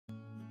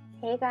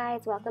Hey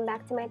guys, welcome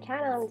back to my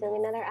channel. I'm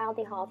doing another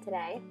Aldi haul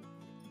today.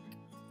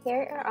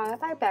 Here are all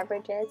of our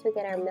beverages. We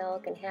get our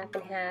milk and half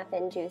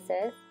and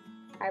juices,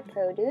 our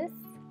produce.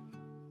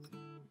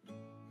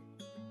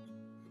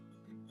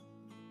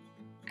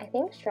 I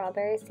think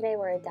strawberries today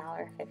were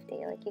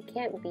 $1.50. Like, you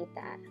can't beat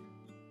that.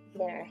 We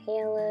get our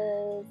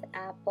halos,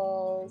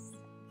 apples,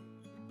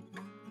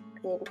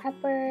 green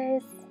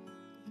peppers,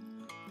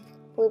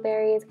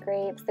 blueberries,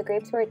 grapes. The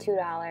grapes were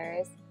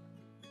 $2.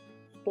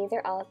 These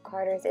are Olive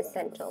Carter's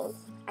Essentials.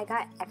 I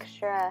got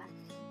extra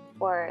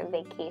for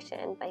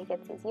vacation, but he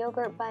gets these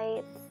yogurt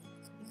bites,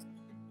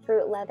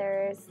 fruit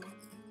leathers,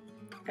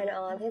 and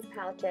all of his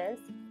pouches.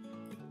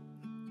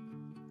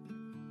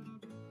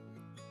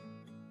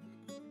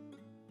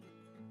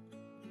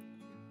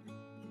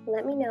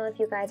 Let me know if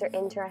you guys are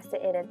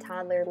interested in a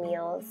toddler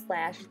meal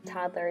 /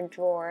 toddler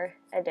drawer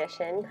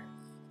edition.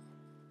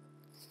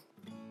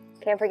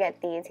 Can't forget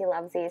these. He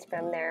loves these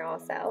from there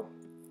also.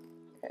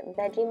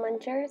 Veggie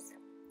Munchers.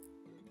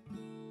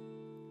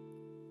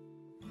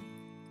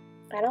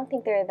 I don't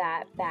think they're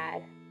that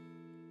bad.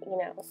 You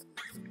know,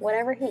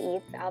 whatever he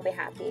eats, I'll be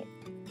happy.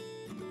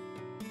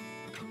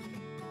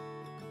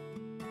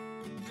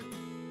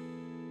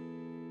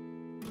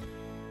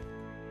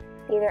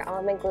 These are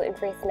all my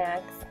gluten-free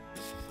snacks.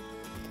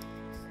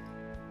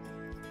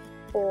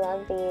 We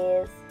love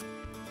these.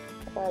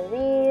 Love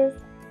these.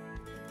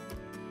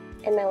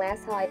 In my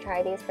last haul, I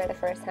tried these for the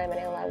first time and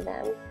I love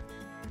them.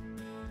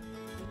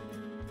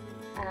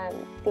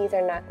 These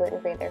are not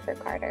gluten-free, they're for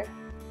Carter.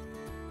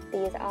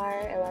 These are,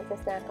 I love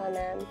to snack on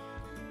them,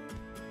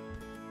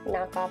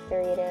 knockoff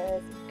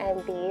Doritos, and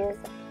these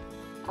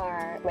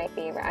are my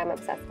favorite. I'm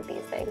obsessed with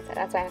these things, so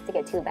that's why I have to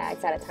get 2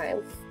 bags at a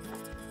time.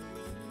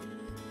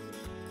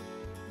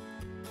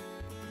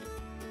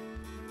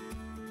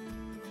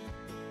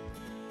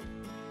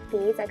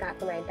 These I got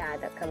from my dad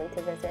that's coming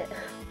to visit.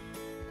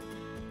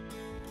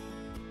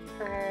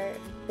 Our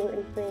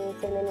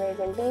gluten-free cinnamon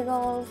raisin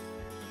bagels,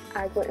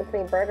 our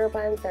gluten-free burger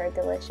buns are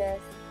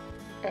delicious,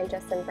 and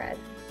just some bread.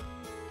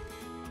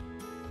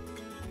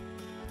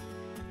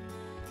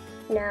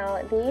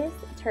 Now, these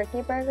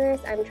turkey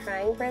burgers I'm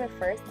trying for the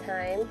first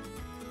time.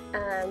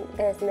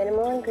 There's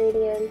minimal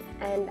ingredients,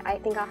 and I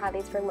think I'll have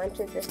these for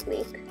lunches this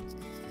week.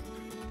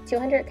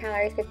 200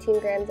 calories, 15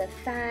 grams of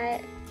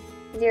fat,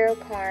 0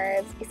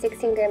 carbs,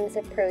 16 grams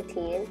of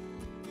protein.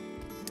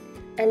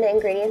 And the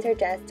ingredients are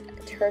just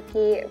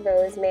turkey,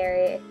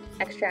 rosemary,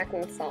 extract,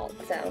 and salt.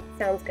 So,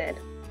 sounds good.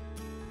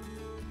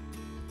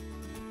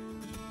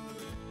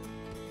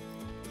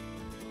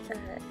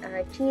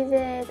 Our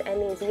cheeses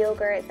and these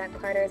yogurts that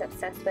Carter's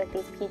obsessed with,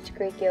 these Peach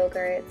Creek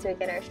yogurts. So we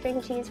get our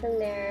string cheese from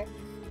there,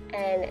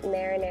 and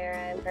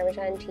marinara and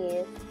Parmesan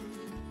cheese.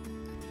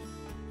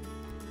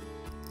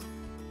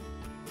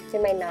 These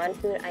are my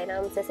non-food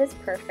items. This is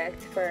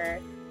perfect for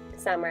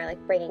summer, like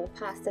bringing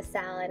pasta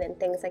salad and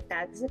things like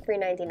that. This is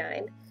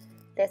 $3.99.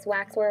 This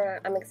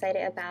waxworm I'm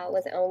excited about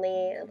was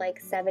only like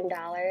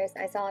 $7.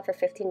 I saw it for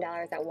 $15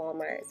 at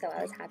Walmart, so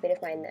I was happy to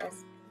find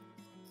this.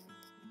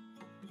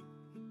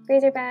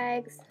 Freezer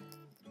bags,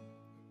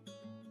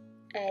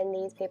 and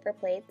these paper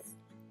plates.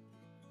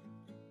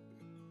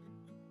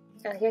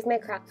 Now here's my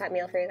crock pot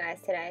meal for you guys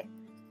today.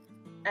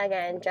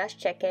 Again, just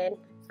chicken.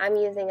 I'm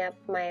using up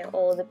my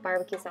old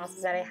barbecue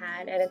sauces that I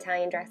had and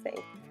Italian dressing.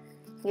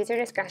 Use your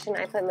discretion.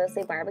 I put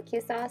mostly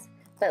barbecue sauce,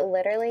 but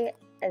literally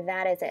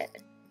that is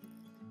it.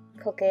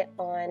 Cook it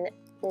on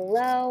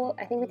low.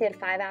 I think we did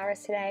 5 hours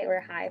today, or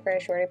high for a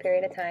shorter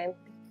period of time,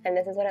 and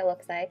this is what it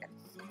looks like.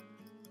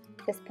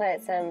 Just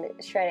put some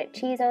shredded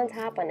cheese on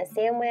top on a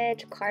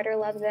sandwich. Carter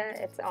loves it.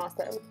 It's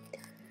awesome.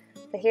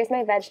 So here's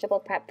my vegetable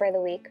prep for the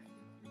week.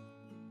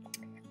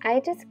 I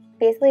just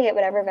basically get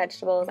whatever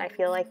vegetables I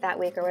feel like that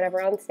week or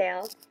whatever on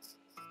sale.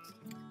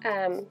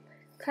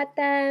 Cut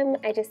them.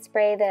 I just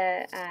spray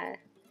the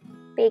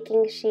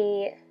baking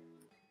sheet,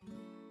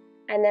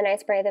 and then I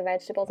spray the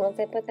vegetables once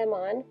I put them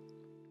on.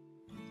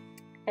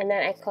 And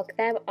then I cook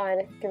them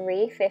on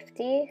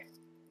 350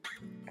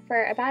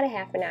 for about a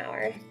half an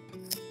hour.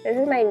 This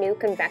is my new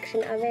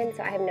convection oven,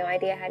 so I have no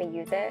idea how to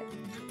use it.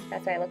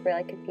 That's why I look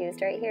really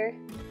confused right here.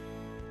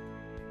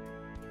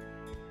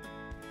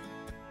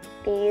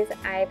 These,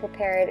 I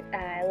prepared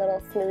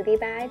little smoothie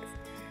bags.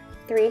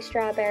 3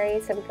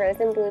 strawberries, some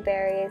frozen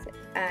blueberries,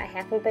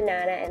 half a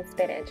banana, and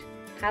spinach.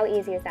 How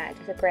easy is that?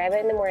 Just grab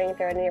it in the morning,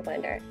 throw it in your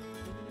blender.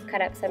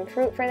 Cut up some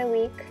fruit for the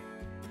week.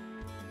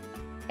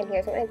 And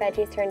here's what my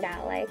veggies turned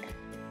out like.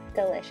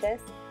 Delicious.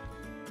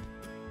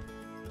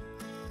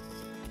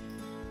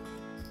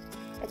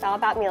 It's all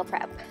about meal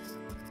prep.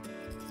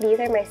 These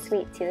are my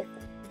sweet tooth.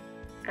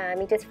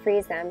 You just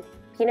freeze them.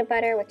 Peanut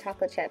butter with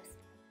chocolate chips.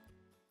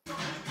 And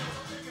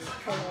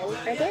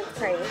then our dance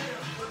party.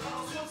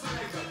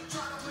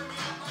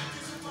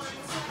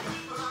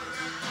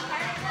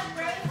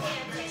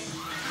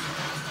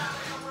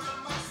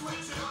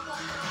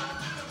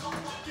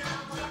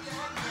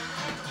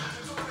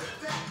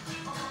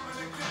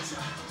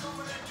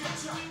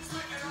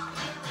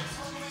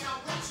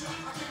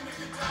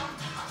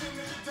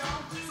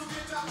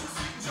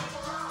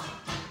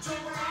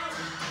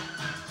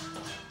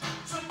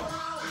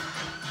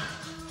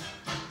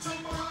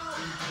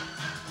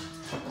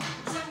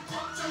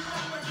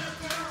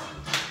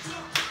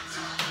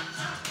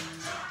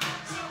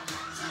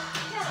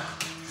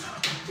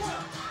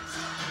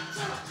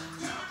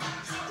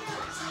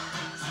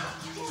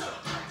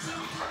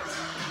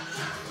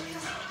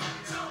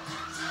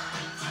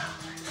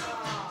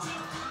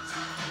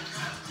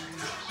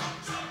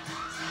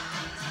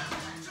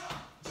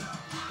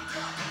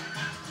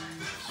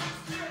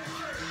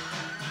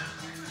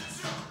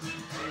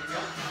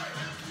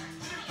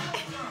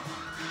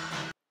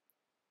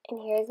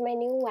 here's my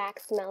new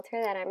wax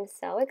melter that I'm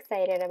so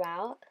excited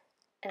about.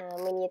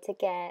 We need to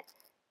get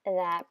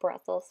that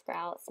Brussels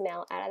sprout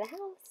smell out of the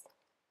house.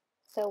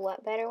 So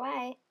what better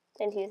way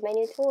than to use my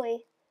new toy?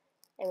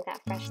 And we've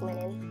got fresh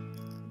linen.